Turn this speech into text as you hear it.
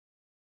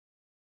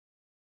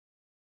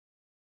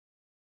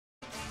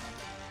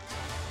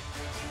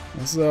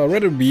It's a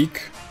rather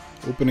weak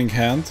opening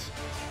hand.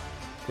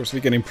 Of course,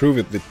 we can improve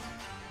it with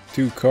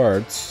 2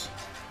 cards.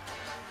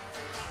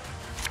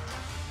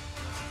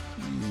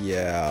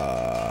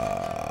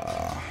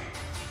 Yeah.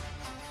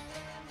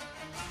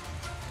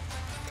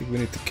 I think we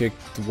need to kick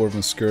the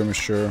Dwarven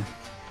Skirmisher.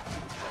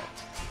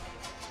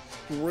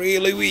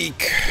 Really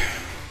weak.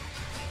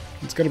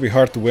 It's gonna be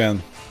hard to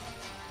win.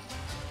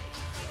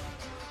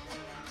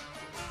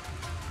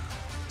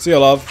 See you,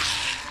 love.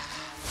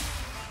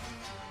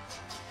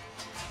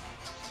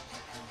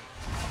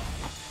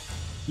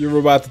 You were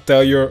about to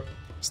tell your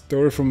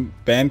story from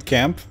band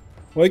camp?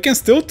 Well, you can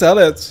still tell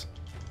it.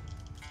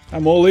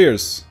 I'm all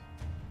ears.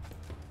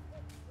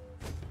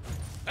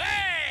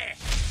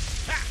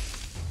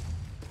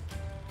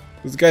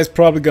 This guy's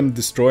probably gonna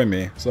destroy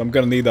me, so I'm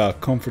gonna need a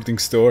comforting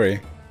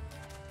story.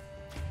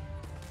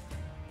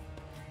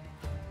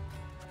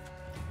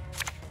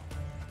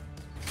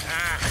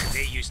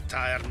 They used to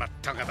tire my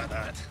tongue about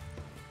that.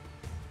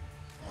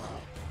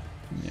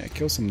 Yeah,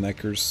 kill some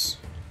neckers.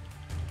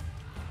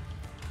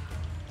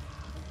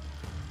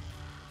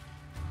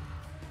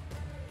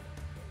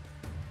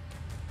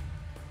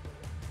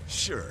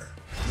 Sure,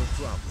 no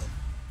problem.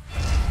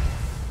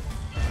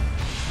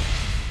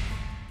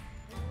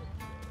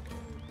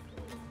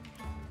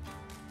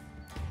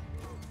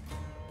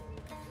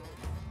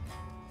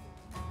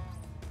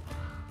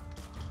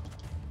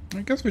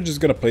 I guess we're just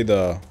gonna play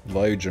the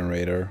value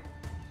generator.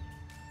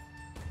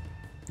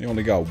 We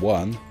only got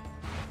 1.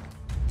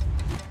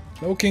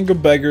 No King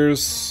of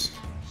Beggars.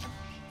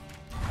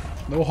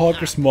 No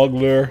Hawker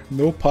Smuggler.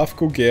 No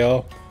Puffco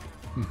Gale.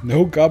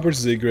 No Gobber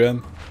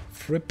Zigran.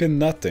 Frippin'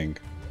 nothing.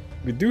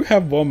 We do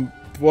have 1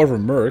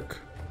 Dwarven Merc.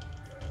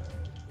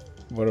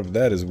 Whatever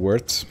that is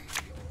worth.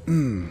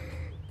 I'll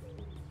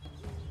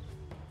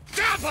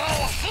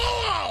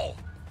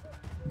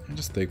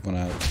just take 1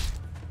 out.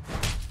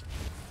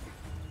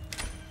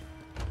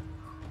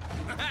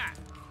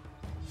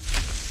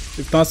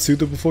 It's not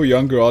suitable for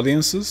younger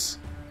audiences.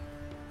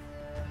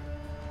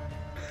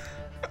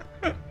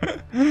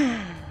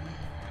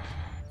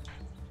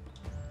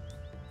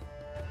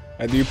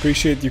 I do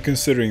appreciate you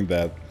considering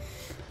that.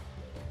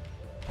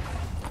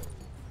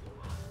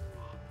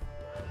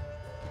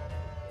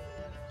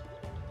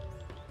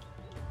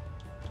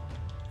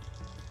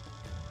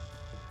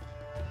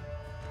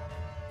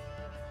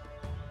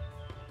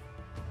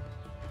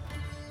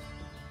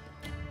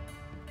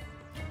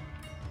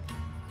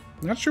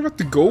 Not sure what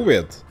to go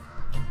with.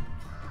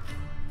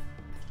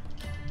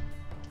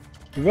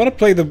 We want to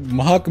play the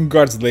Mahakam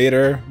Guards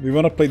later. We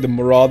want to play the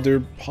Marauder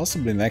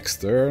possibly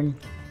next turn.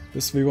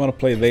 This we want to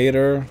play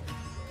later.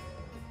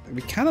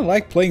 We kind of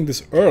like playing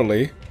this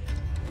early,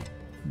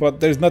 but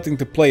there's nothing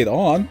to play it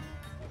on.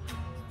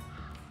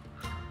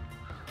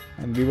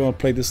 And we want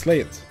to play this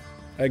late.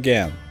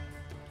 Again.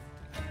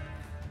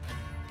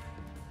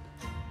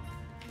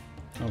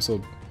 Also,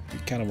 we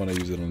kind of want to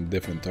use it on a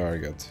different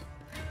target.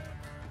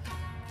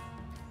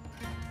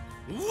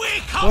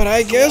 But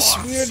I guess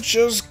we're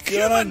just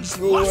gonna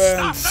go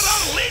and...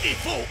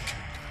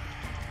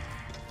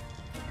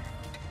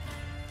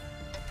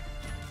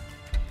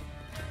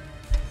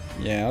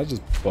 Yeah, I'll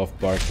just buff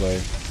Barclay.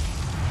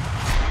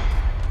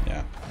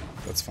 Yeah,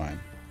 that's fine.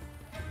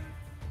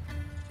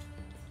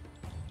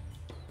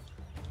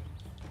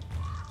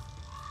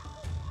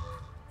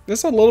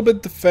 This a little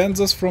bit defends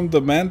us from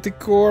the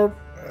Manticore.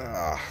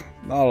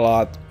 Not a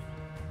lot.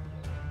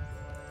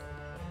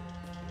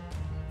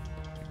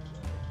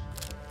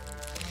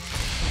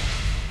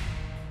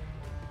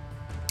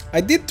 I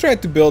did try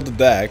to build a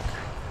deck.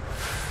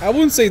 I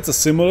wouldn't say it's a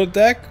similar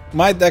deck.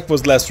 My deck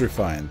was less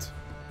refined,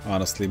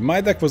 honestly. My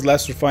deck was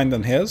less refined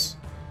than his,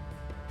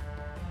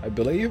 I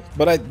believe.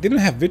 But I didn't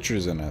have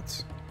Witchers in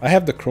it. I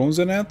have the Crones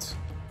in it.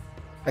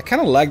 I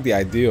kind of like the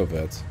idea of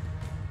it.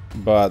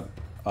 But,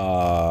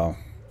 well,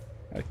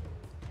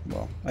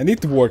 I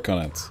need to work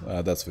on it,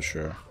 that's for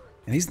sure.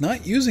 And he's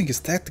not using his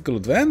tactical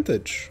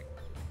advantage.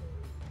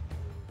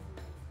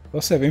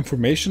 Does he have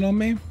information on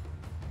me?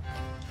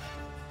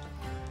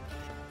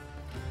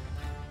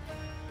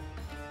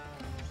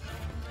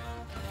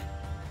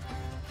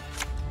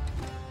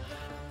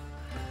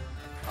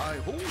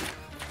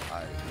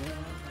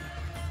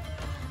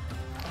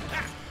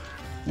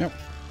 Yep.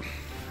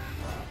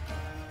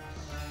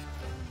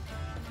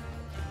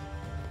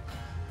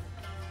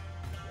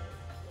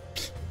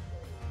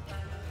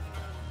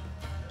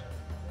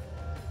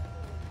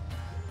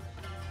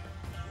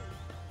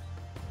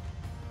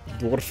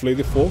 Dwarf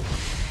Lady Folk.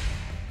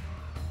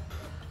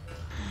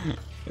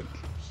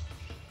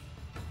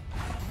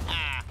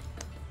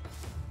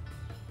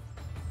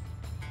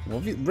 Well,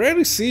 we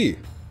rarely see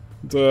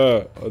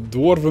the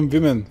dwarven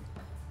women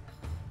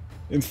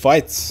in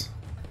fights.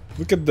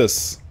 Look at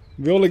this.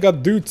 We only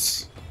got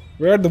dudes.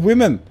 Where are the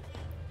women?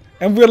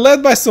 And we're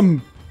led by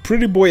some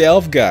pretty boy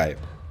elf guy.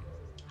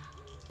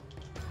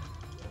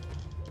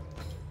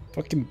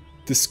 Fucking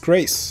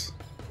disgrace.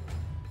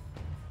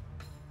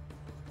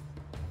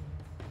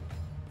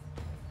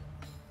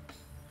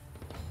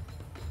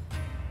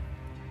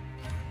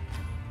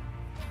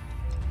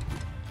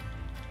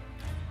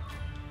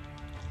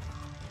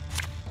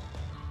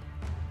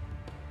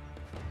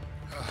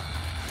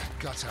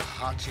 got a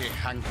hearty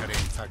hankering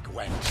for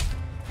Gwent.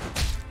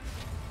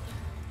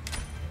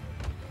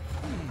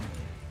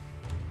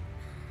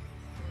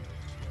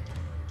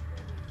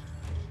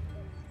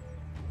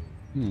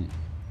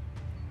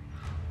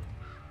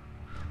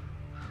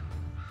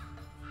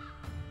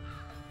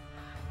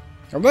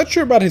 I'm not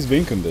sure about his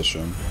win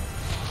condition.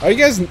 Do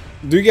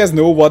you guys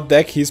know what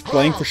deck he's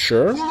playing for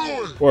sure?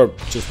 Or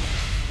just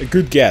a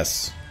good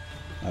guess?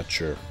 Not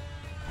sure.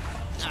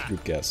 Just a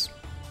good guess.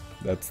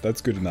 That's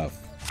good enough.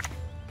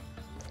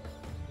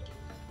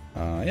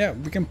 Yeah,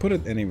 we can put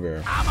it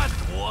anywhere. I'm a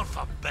dwarf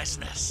of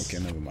business.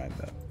 Okay, never mind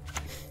that.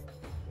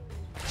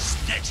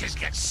 Stitches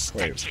get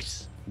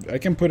stitches. Wait, I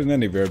can put it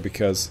anywhere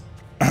because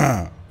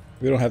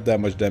we don't have that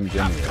much damage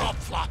anyway. Stop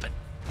flopping.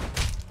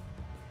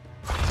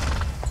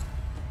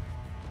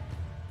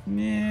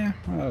 Yeah,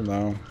 I don't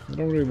know. I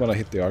don't really want to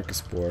hit the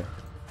Arcaspore.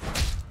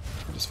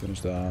 I'll just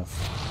finish that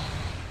off.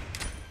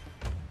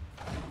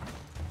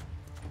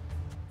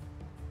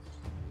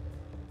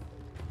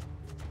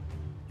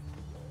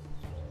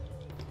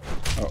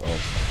 Uh-oh.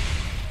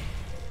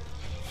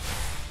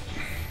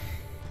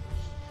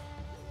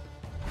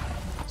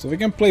 So we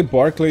can play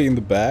Barclay in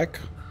the back,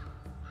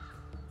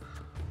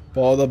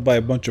 followed up by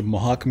a bunch of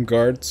Mahakam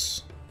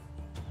guards.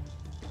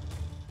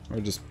 Or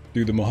just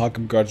do the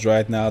Mahakam guards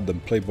right now, then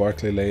play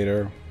Barclay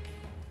later.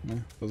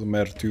 Doesn't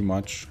matter too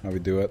much how we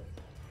do it.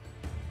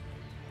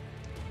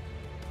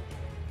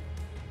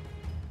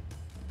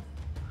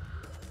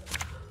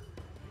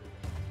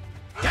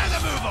 Get the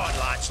move on,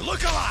 lads.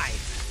 Look alive.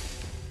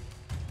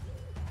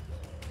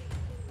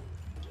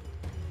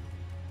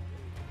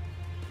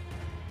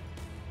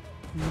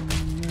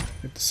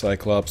 Hit the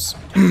Cyclops.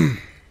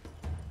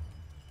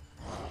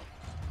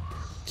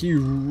 He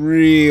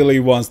really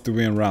wants to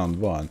win round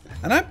 1.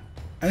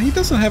 And he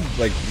doesn't have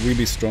like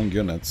really strong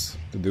units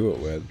to do it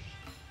with.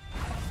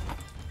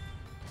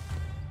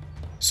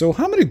 So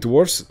how many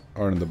dwarfs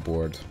are on the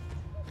board?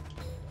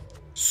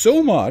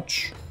 So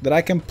much that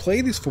I can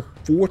play this for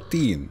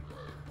 14.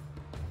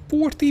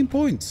 14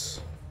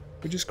 points,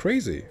 which is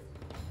crazy.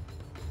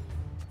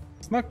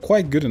 It's not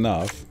quite good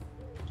enough,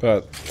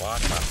 but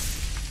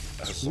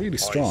it's really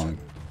strong.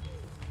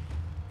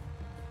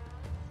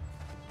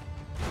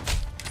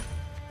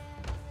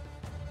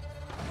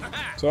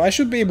 So I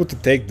should be able to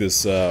take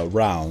this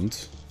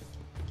round.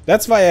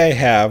 That's why I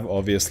have,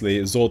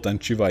 obviously, Zoltan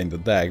Chiva in the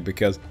deck,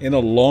 because in a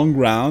long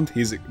round,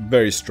 he's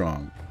very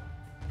strong.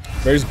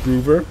 Where's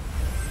Groover?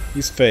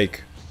 He's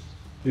fake.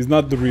 He's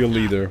not the real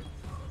leader.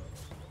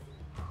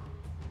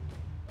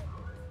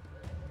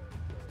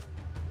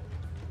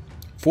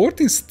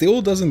 $14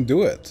 still doesn't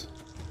do it.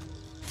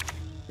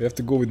 We have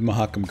to go with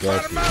Mahakam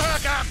Guard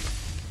here.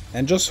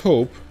 And just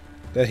hope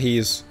that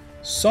he's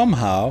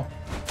somehow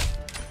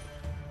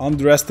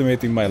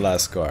underestimating my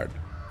last card.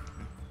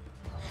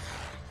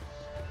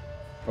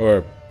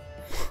 Or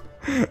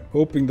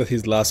hoping that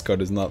his last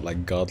card is not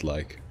like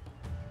godlike.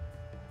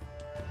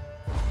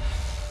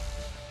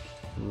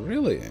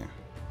 Really?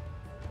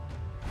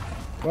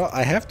 Well,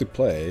 I have to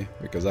play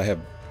because I have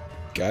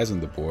guys on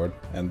the board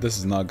and this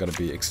is not gonna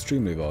be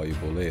extremely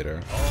valuable later.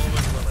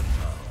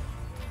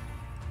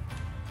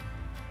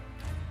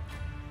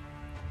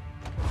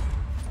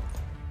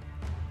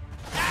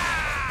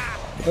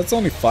 But that's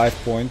only 5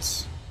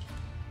 points.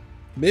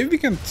 Maybe we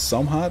can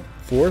somehow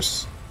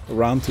force a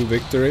round 2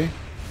 victory.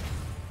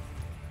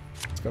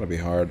 It's gonna be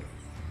hard.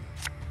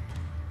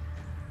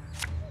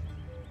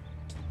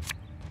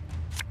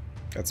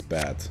 That's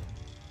bad.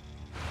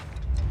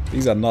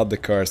 These are not the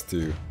cards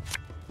to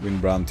win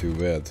round 2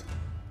 with.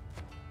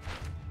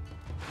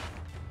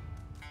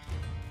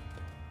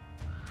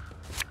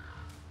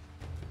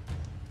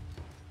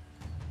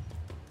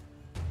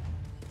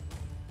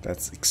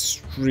 That's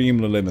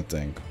extremely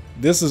limiting.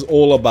 This is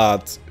all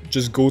about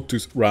just go to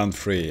round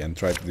 3 and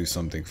try to do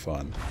something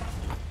fun.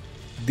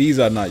 These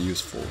are not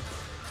useful.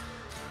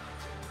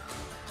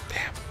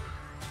 Damn.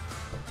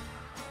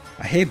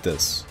 I hate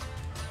this.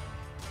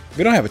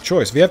 We don't have a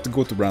choice. We have to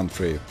go to round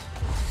 3.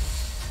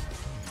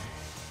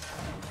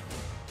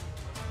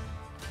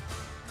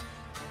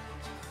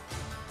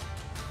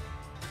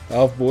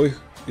 Elf boy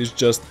is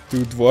just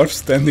 2 dwarfs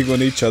standing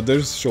on each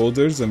other's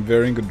shoulders and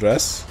wearing a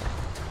dress.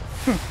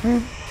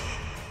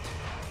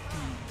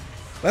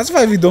 That's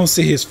why we don't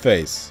see his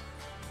face.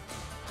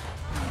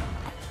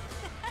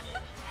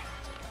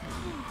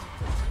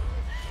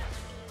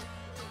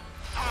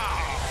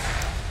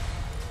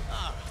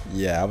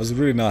 Yeah, I was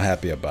really not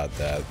happy about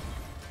that.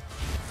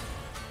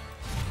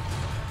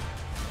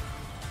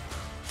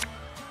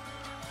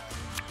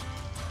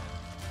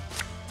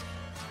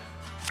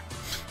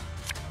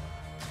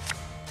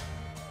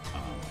 Oh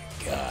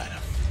my god.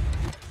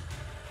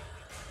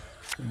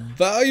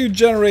 Value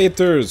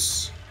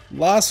generators.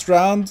 Last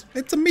round.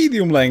 It's a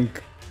medium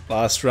length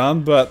last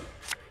round, but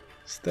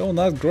still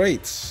not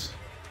great.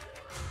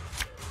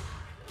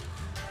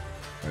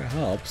 It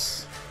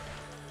helps.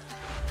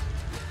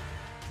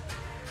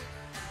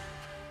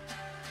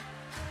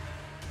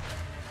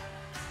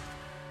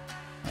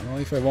 I don't know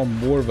if I want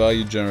more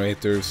value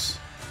generators.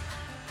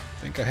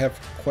 I think I have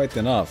quite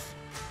enough.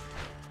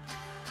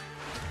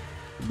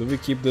 Do we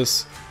keep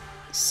this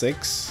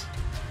 6?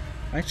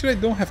 Actually, I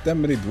don't have that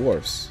many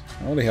dwarfs.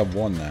 I only have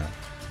 1 now.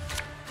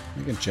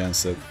 We can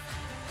chance it.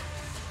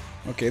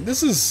 Okay,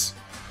 this is...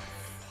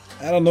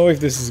 I don't know if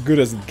this is as good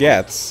as it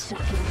gets.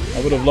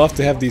 I would have loved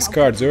to have these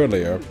cards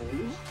earlier.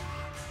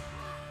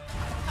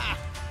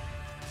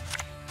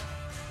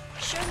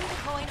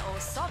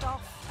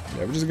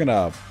 Yeah, we're just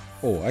gonna...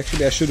 Oh,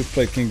 actually I should have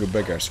played King of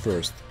Beggars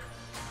first.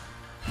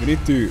 We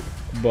need to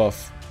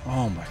buff...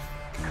 Oh my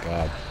fucking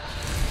god.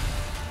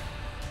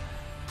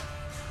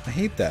 I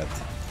hate that.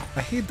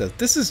 I hate that.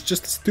 This is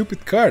just a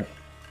stupid card.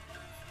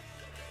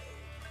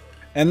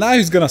 And now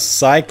he's gonna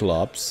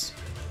Cyclops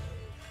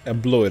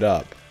and blow it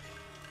up.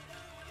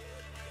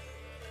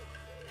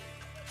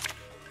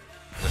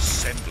 The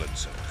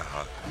semblance of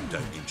power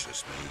don't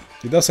interest me.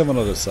 He does have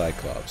another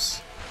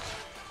Cyclops.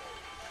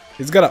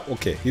 He's gonna...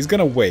 Okay, he's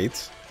gonna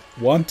wait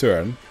 1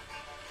 turn.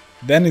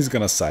 Then he's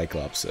gonna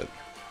Cyclops it.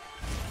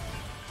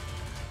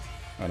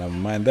 I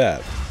don't mind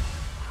that.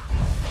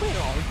 We're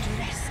all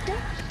dressed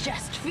up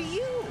just for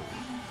you.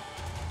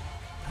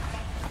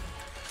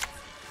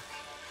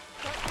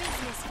 Got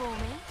business for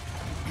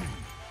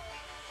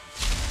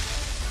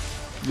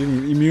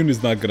me? Immune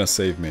is not gonna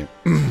save me.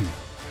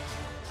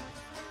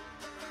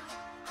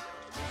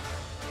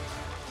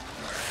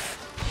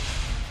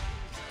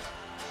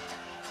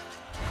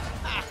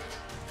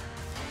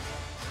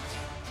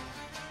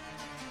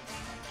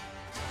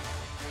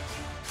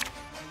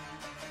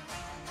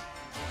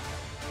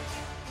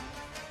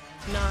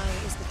 Nigh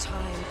is the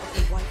time of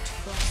the white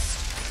frost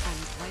and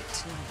white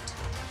light.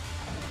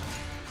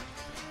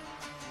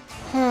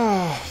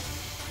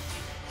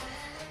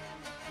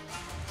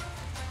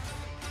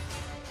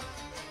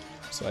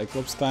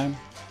 Cyclops time.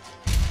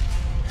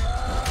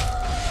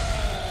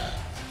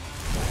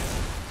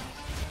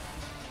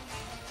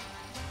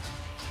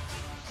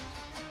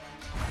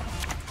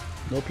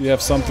 Hope you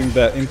have something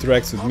that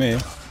interacts with me.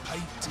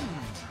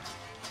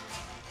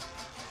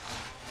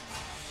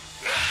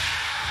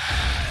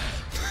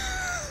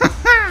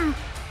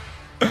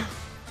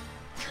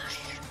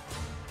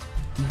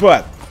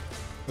 But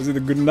was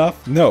it good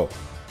enough? No.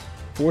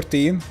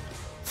 14?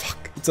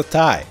 Fuck, it's a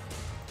tie.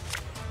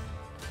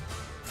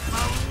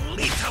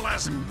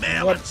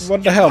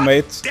 What the hell,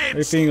 mate? Are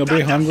you feeling a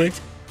bit hungry?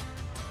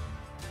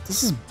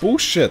 This is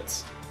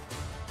bullshit.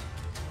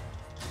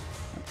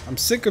 I'm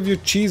sick of your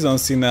cheese on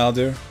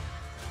Sinalder.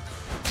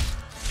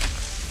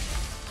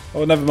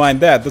 Oh, never mind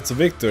that. That's a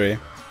victory.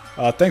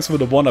 Thanks for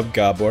the 1-up,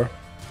 Gabor.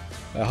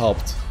 That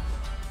helped.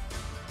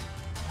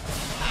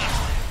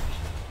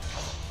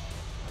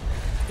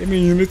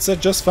 Immune units are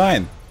just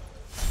fine.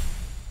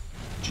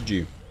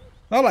 GG.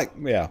 Not like,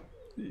 yeah.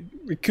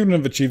 We couldn't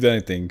have achieved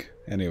anything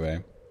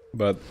anyway.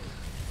 But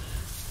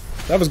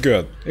that was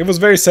good. It was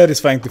very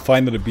satisfying to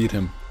finally beat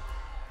him.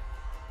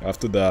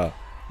 After the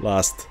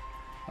last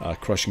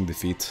crushing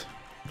defeat.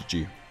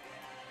 GG.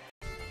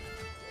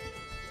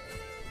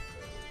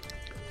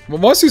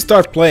 But once you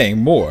start playing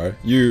more,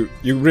 you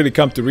really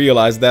come to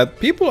realize that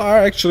people are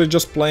actually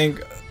just playing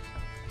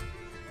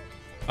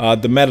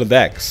the meta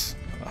decks.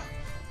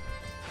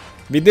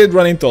 We did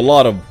run into a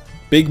lot of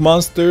big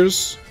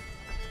monsters.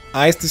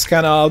 Ice is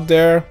kind of out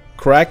there.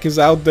 Crack is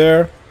out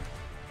there.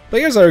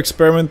 Players are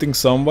experimenting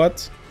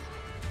somewhat.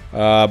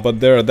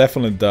 But there are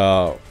definitely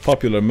the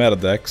popular meta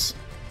decks.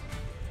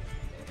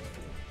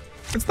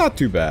 It's not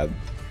too bad.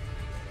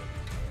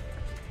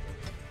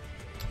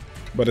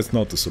 But it's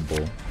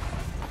noticeable.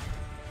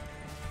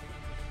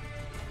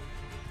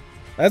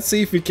 Let's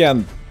see if we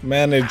can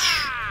manage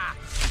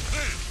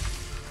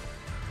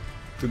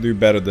to do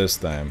better this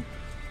time.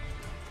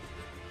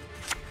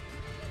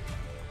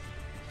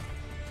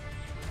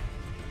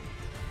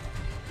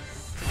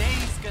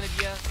 Today's gonna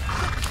be a...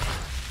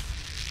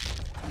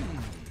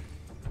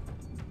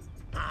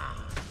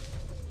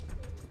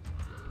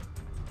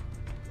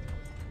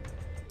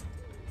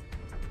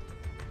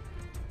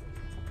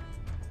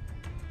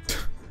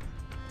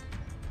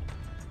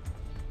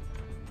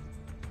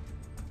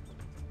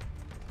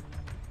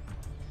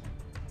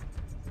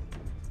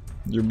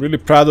 You're really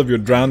proud of your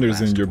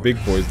drowners in your big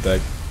boys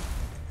deck.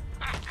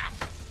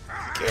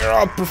 You're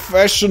a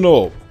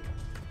professional!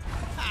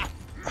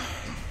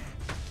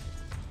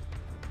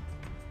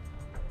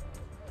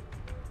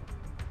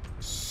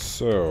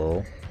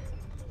 So...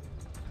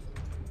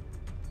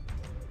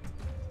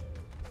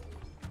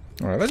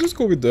 Alright, let's just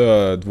go with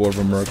the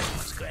Dwarven Merc.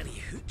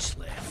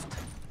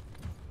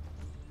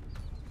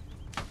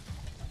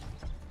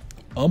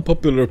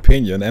 Unpopular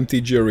opinion,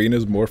 MTG Arena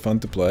is more fun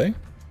to play.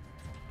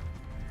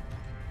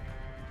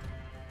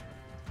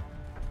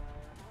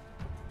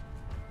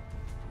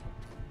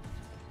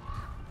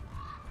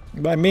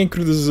 My main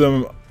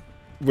criticism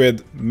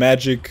with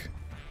Magic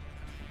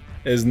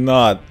is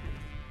not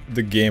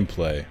the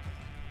gameplay.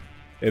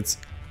 It's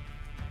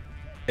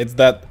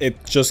that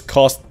it just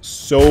costs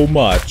so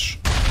much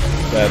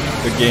that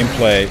the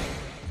gameplay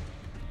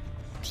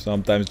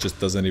sometimes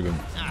just doesn't even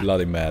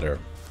bloody matter.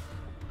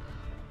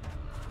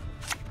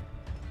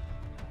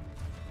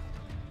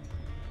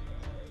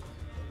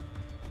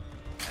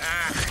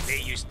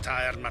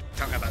 there my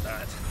tongue about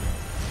that.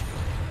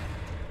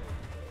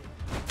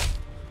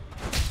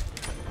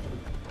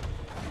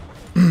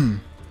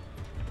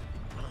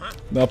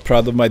 Not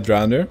proud of my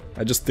Drowner.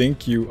 I just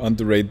think you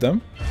underrate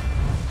them.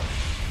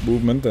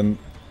 Movement and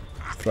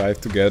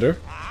thrive together.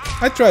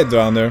 I tried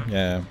Drowner,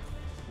 yeah.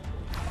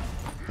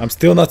 I'm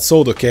still not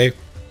sold, okay?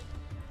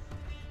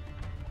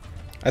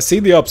 I see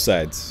the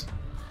upsides,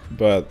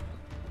 but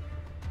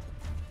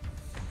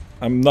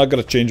I'm not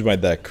gonna change my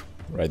deck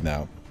right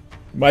now.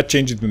 Might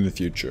change it in the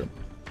future.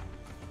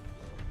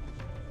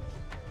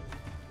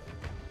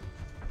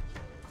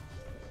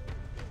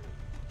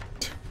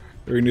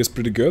 Arena is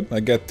pretty good. I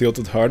get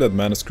tilted hard at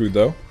Mana Screw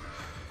though.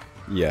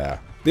 Yeah.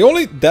 The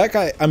only deck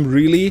I'm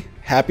really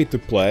happy to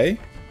play,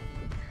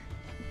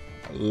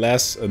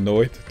 less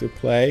annoyed to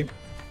play,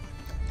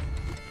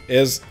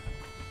 is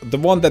the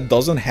one that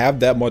doesn't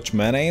have that much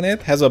mana in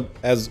it,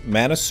 has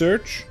Mana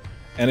Search,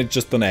 and it's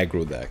just an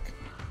aggro deck.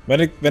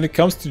 When it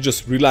comes to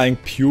just relying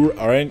on pure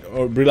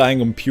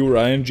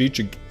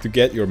RNG to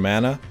get your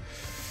mana,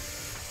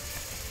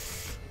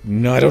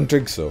 no, I don't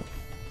think so.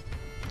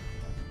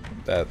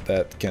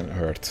 That can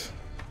hurt.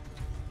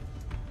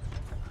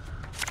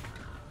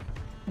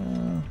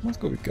 Let's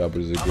go with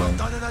Gobbers again.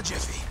 Done in a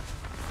jiffy.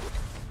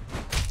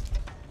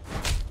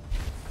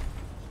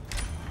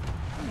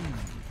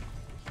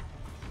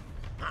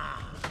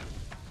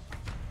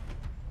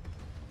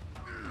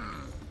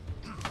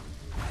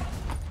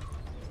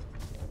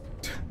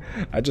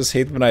 I just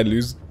hate when I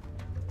lose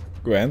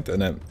Gwent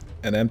and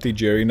an empty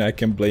Jerry and I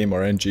can blame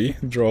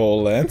RNG, draw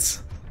all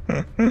lands.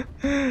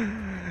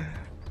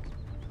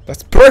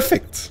 That's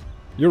perfect!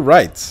 You're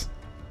right.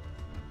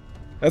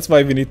 That's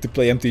why we need to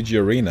play MTG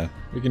Arena.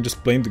 We can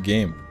just blame the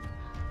game.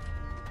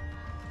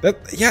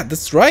 Yeah,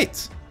 that's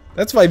right.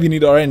 That's why we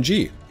need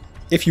RNG.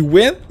 If you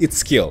win, it's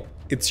skill.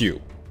 It's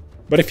you.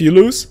 But if you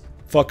lose,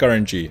 fuck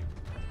RNG.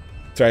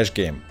 Trash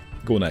game.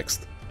 Go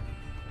next.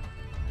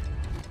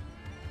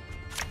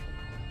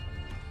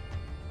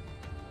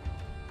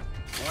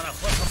 Wanna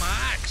flip my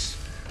axe?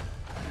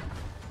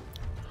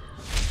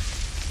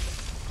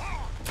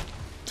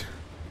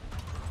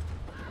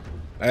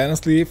 I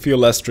honestly feel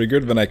less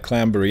triggered when I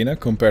clamp Arena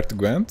compared to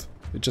Gwent.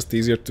 It's just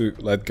easier to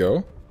let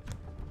go.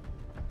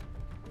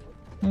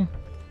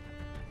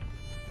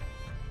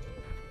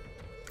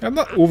 I'm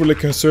not overly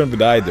concerned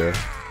with either.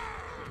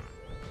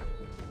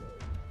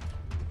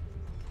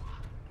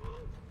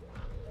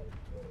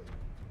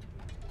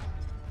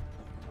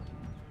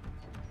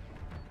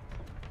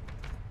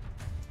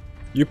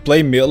 You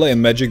play Melee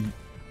in Magic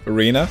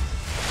Arena,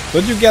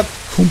 don't you get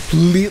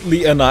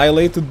completely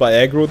annihilated by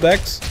aggro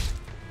decks?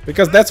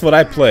 Because that's what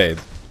I played.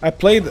 I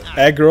played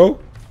aggro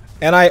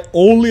and I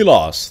only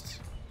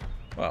lost,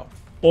 well,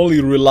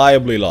 only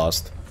reliably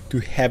lost to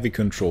heavy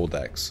control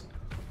decks.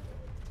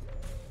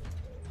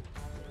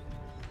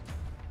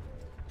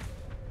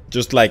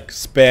 Just like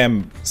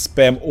spam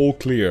all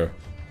clear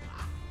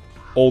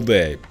all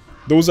day.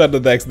 Those are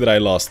the decks that I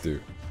lost to.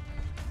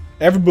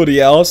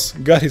 Everybody else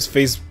got his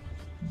face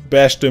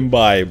bashed in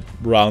by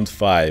round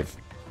 5.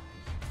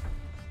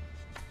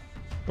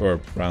 Or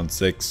round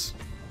 6.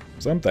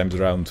 Sometimes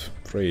round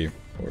 3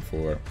 or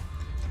 4.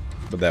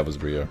 But that was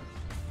rare.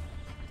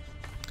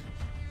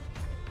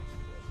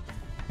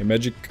 In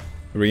Magic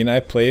Arena I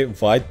play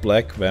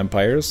white-black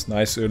vampires,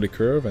 nice early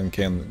curve and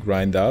can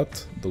grind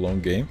out the long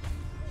game.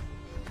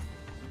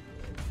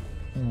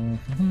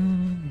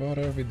 What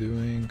are we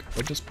doing?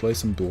 I'll just play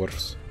some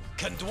dwarfs.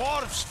 Can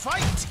dwarves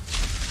fight?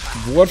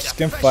 Dwarfs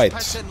can fight.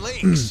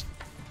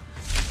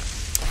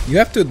 You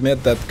have to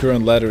admit that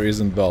current ladder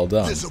isn't well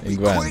done in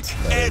Gwent.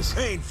 And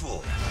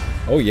painful.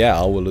 Oh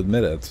yeah, I will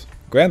admit it.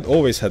 Gwent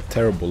always had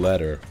terrible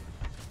ladder.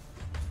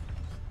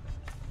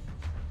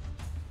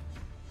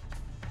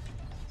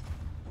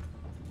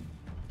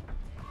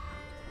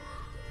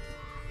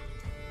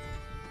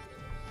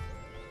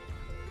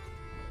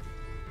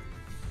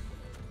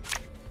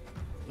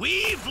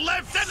 We've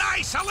lived in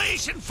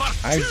isolation for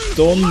I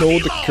don't know bloody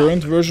the long.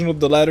 current version of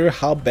the ladder,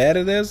 how bad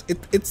it is.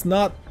 It's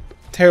not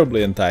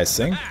terribly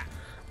enticing,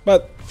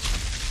 but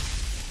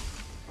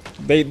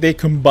they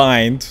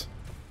combined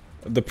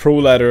the pro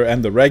ladder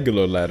and the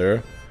regular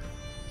ladder.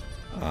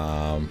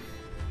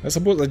 I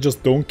suppose I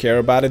just don't care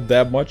about it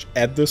that much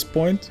at this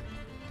point,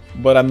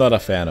 but I'm not a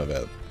fan of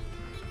it.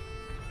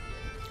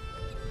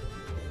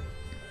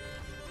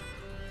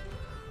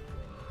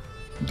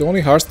 The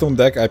only Hearthstone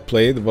deck I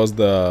played was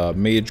the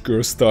Mage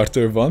Girl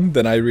starter one,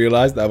 then I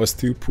realized I was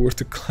too poor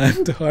to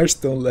climb the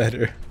Hearthstone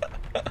ladder.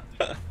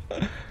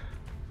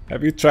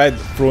 Have you tried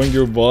throwing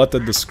your wallet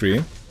at the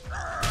screen?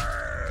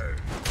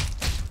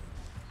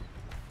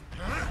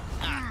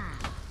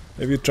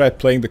 Have you tried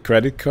playing the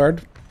credit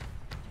card?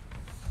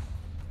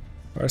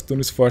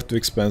 Hearthstone is far too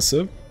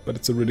expensive, but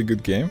it's a really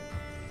good game.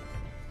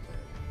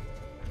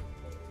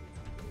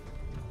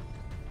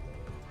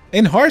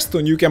 In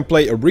Hearthstone you can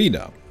play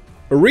Arena.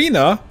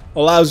 Arena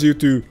allows you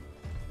to,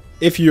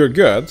 if you're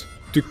good,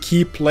 to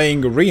keep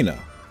playing Arena,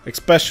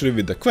 especially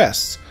with the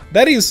quests.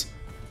 That is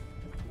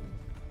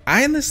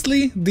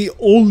honestly the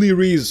only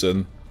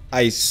reason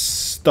I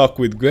stuck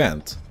with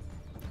Gwent.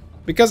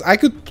 Because I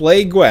could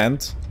play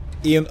Gwent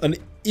in an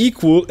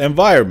equal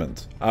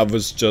environment. I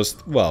was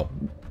just, well,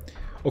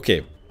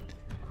 okay,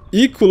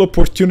 equal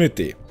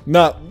opportunity.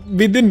 Now,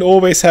 we didn't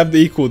always have the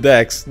equal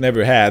decks,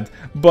 never had,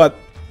 but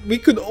we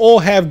could all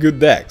have good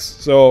decks,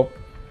 so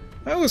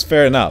that was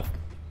fair enough.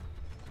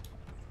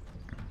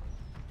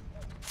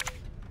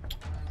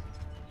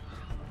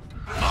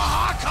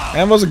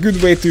 And was a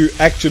good way to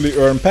actually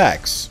earn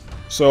packs.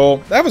 So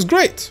that was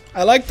great.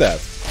 I like that.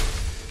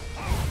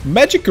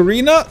 Magic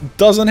Arena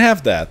doesn't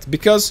have that,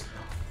 because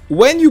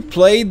when you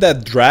play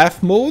that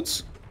draft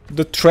modes,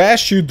 the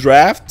trash you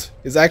draft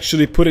is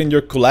actually put in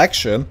your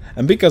collection,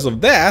 and because of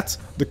that,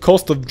 the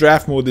cost of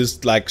draft mode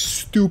is like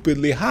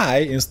stupidly high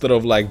instead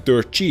of like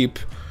dirt cheap.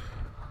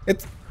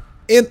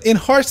 In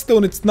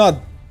Hearthstone it's not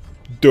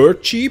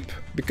dirt cheap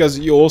because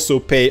you also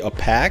pay a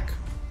pack,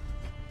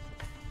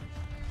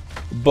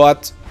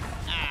 but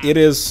it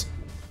is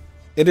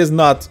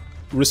not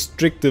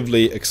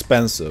restrictively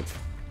expensive,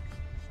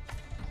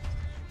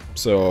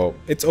 so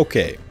it's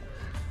okay.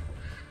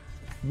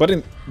 But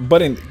in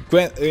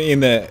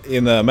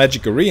a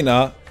Magic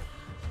Arena,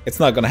 it's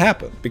not gonna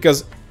happen,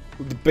 because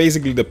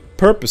basically the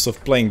purpose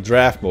of playing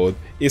draft mode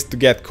is to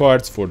get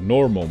cards for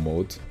normal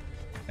mode,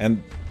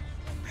 and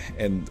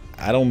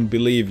I don't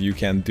believe you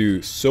can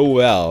do so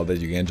well that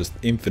you can just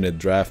infinite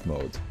draft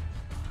mode.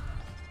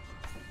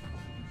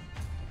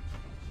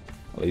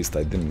 At least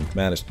I didn't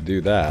manage to do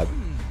that.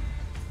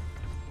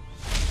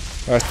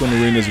 Hearthstone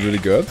Arena is really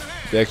good.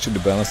 They actually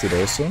balanced it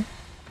also.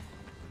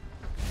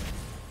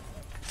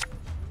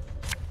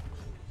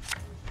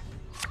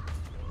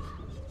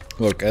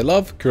 Look, I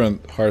love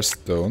current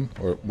Hearthstone,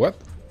 or what?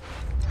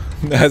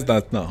 That's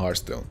not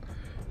Hearthstone.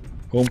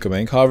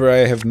 Homecoming. However,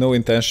 I have no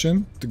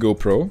intention to go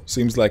pro.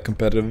 Seems like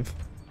competitive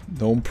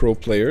non-pro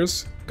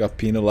players got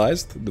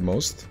penalized the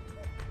most.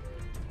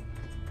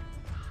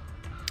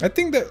 I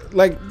think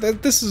that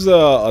this is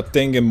a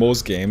thing in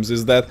most games,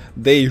 is that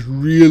they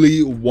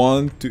really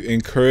want to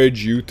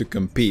encourage you to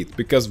compete,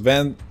 because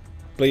when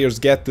players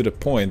get to the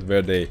point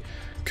where they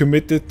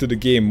committed to the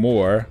game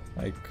more,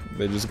 like,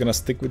 they're just gonna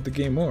stick with the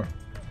game more.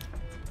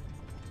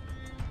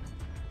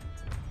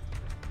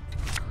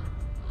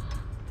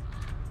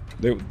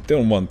 They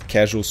don't want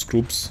casual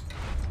scoops.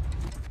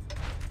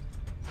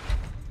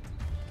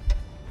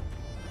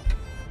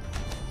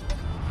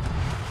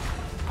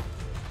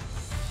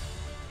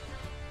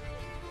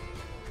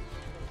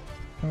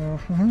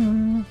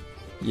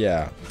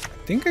 Yeah,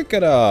 I think I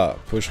gotta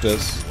push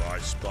this.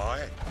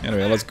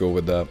 Anyway, let's go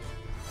with that.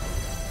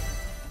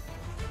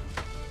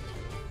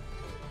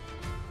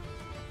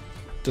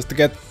 Just to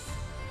get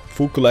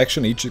full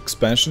collection, each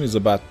expansion is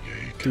about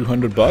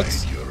 200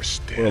 bucks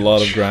for a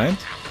lot of grind.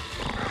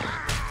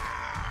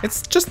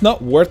 It's just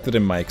not worth it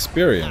in my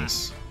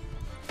experience.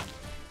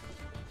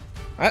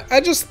 I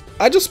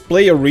just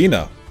play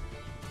Arena.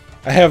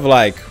 I have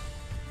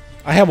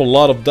a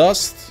lot of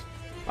dust.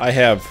 I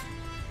have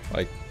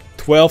like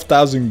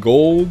 12,000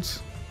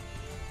 gold.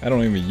 I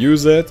don't even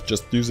use it,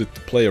 just use it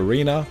to play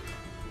Arena.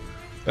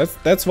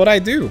 That's what I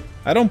do.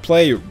 I don't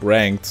play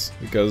ranked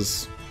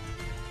because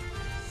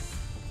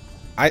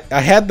I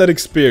had that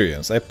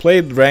experience. I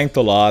played ranked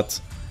a lot,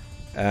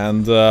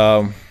 and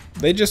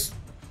they just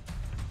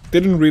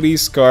didn't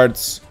release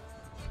cards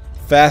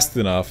fast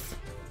enough,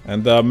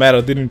 and the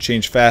meta didn't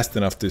change fast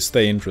enough to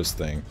stay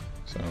interesting.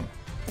 So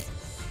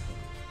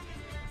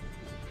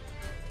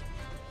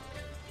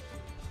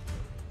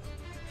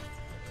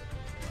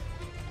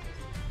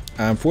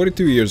I'm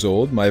 42 years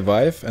old. My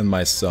wife and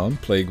my son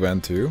play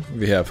Gwent too.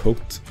 We are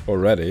hooked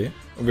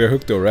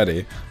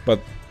already, but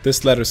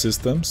this ladder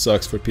system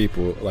sucks for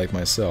people like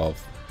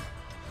myself.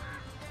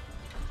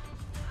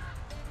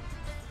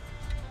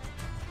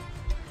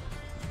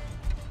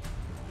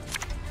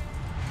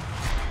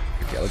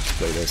 Okay, let's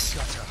play this.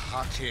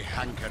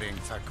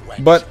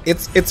 But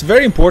it's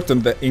very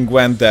important that in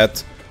Gwent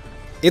that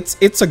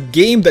it's a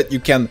game that you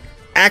can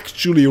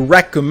actually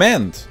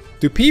recommend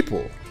to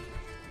people,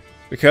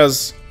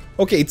 because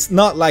okay, it's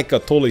not like a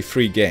totally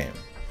free game.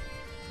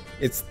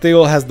 It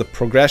still has the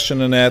progression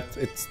in it.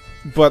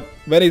 But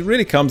when it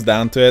really comes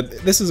down to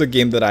it, this is a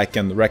game that I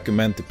can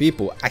recommend to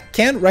people. I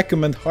can't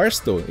recommend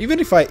Hearthstone. Even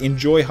if I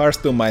enjoy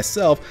Hearthstone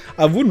myself,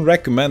 I wouldn't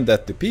recommend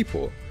that to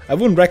people. I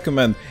wouldn't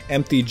recommend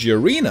MTG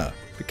Arena,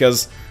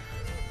 because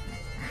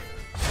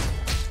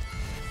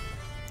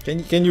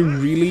can you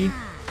really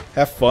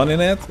have fun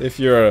in it if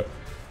you're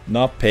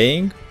not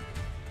paying?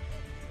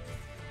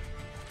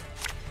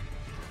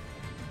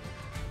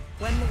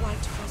 When the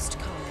white frost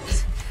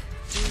comes,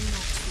 do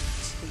not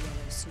eat the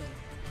yellow snow.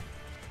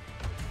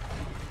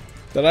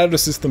 The ladder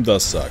system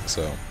does suck,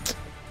 so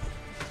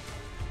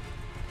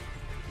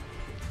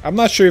I'm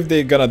not sure if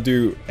they're gonna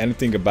do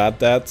anything about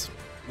that.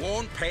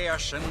 Won't pay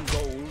us in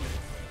gold,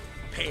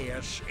 pay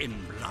us in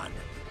blood.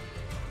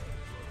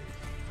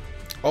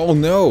 Oh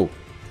no!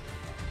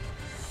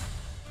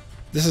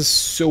 This is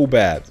so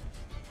bad.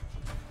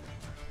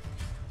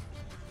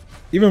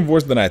 Even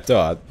worse than I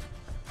thought.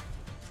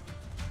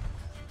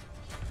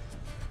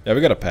 Yeah,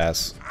 we gotta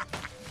pass.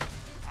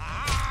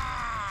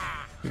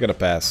 gotta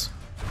pass.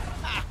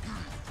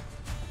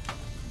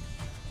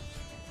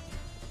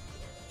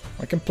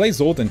 I can play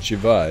Zolt and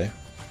Chivai.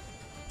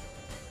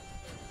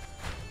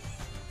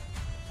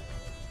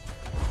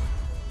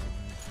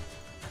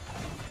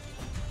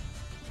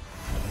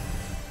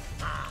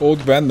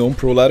 Old Gwent Gnome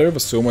Pro Ladder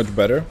was so much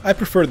better. I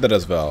preferred that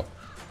as well.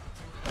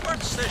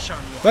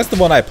 That's the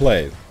one I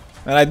played.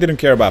 And I didn't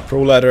care about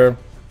Pro Ladder.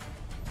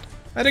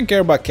 I didn't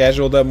care about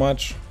casual that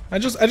much. I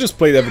just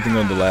played everything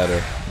on the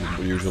ladder,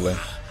 usually.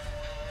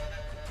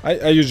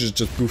 I usually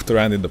just goofed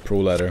around in the Pro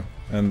Ladder.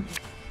 And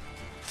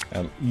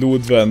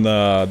loot when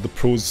the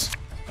pros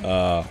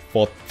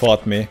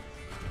fought me.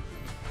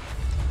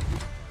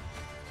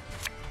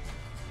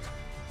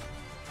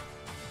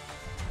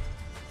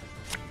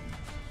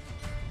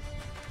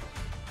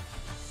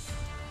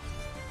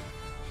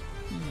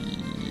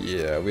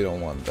 Yeah, we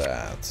don't want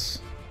that.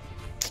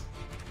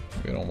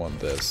 We don't want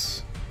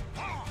this.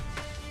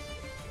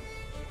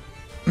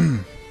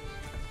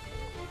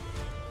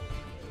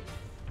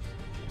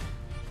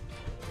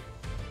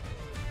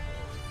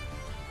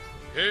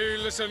 Hey,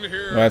 listen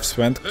here. I've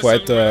spent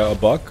quite a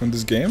buck on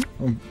this game,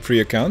 on 3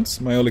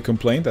 accounts. My only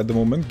complaint at the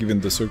moment,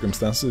 given the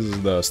circumstances,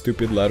 is the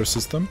stupid ladder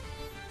system.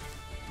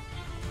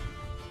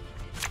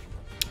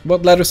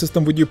 What ladder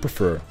system would you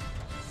prefer?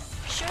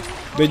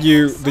 Did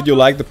you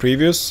like the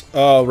previous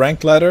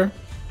ranked ladder?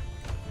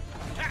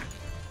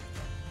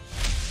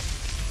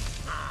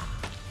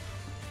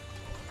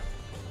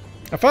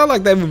 I felt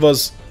like that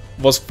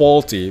was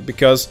faulty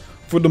because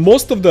for the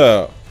most of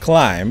the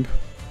climb,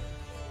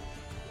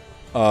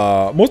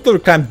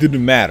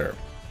 didn't matter.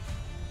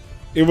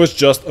 It was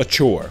just a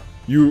chore.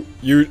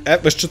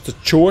 It was just a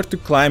chore to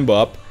climb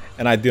up,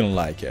 and I didn't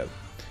like it.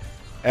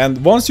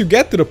 And once you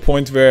get to the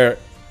point where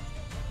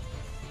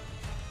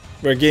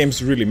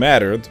games really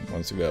mattered,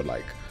 once you were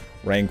like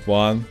rank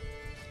 1,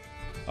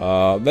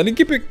 then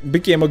it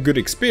became a good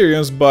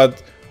experience.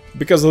 But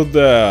because of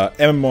the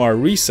MMR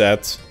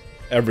reset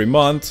every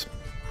month,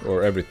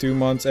 or every 2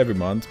 months, every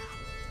month,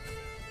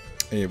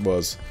 it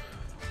was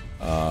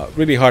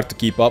really hard to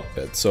keep up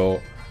with,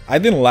 so I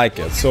didn't like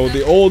it. So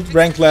the old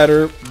rank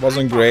ladder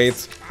wasn't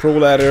great, pro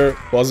ladder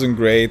wasn't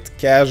great,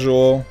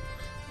 casual.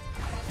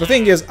 The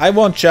thing is, I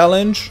want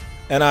challenge,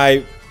 and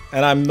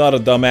I'm not a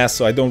dumbass,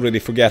 so I don't really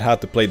forget how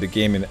to play the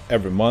game in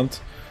every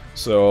month.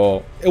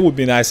 So it would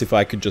be nice if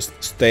I could just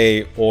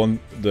stay on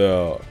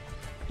the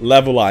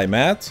level I'm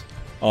at,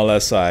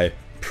 unless I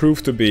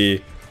prove to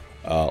be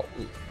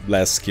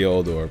less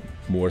skilled or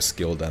more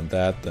skilled than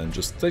that. Then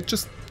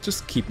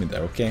just keep me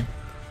there, okay?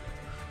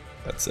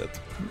 That's it.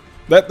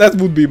 That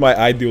would be my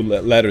ideal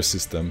ladder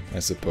system, I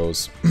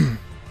suppose.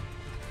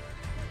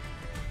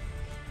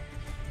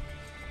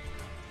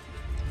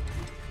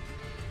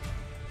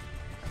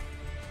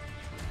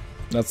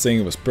 Not saying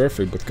it was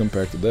perfect, but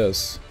compared to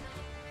this.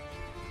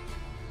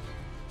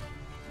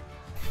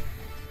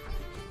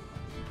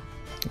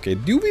 Okay,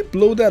 do we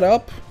blow that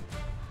up?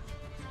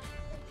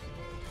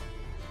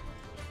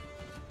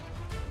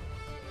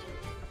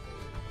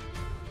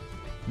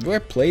 Do I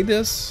play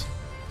this?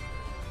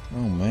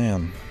 Oh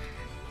man.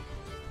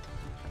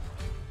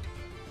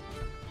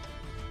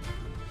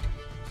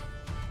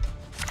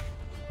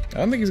 I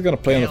don't think he's gonna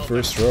play on the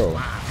first row.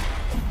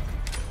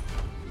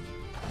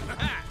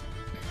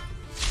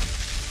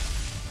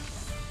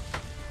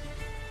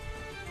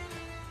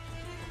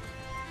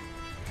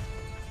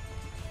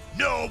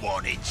 No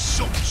one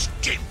insults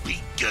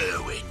Gimpy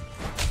Gerwin.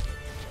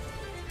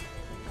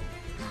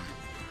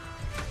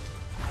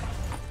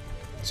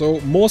 So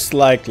most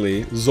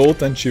likely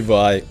Zolt and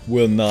Chivai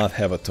will not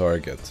have a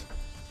target.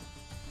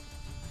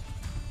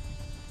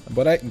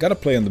 But I gotta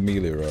play on the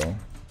melee row.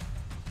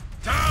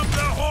 Damn the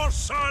horse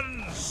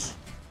sons!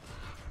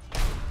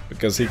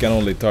 Because he can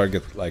only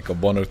target like a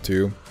 1 or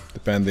 2,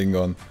 depending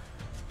on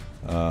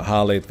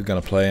how late we're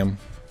gonna play him.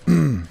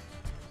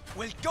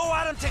 We'll go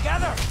at him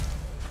together!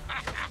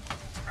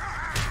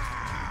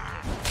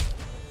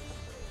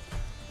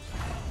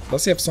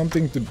 Does he have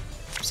something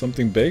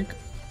big?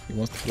 He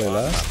wants to play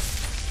last?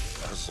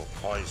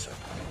 Poison.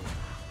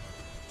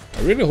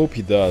 I really hope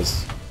he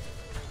does.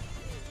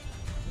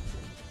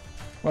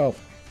 Well,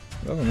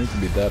 it doesn't need to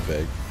be that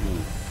big.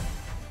 Ooh.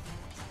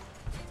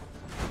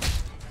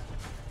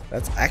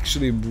 That's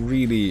actually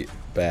really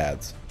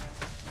bad.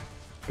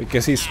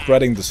 Because he's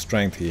spreading the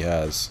strength he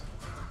has.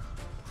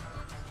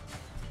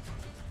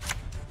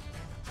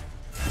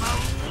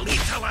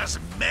 Little as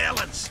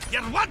melons.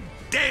 You're one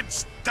dead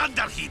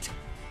thunderheat.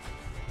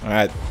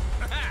 Alright.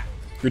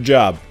 Good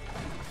job.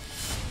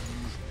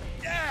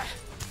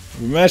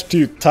 We managed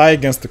to tie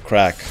against the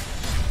crack.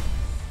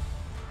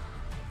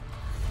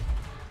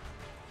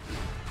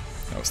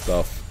 That was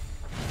tough.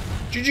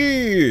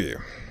 GG!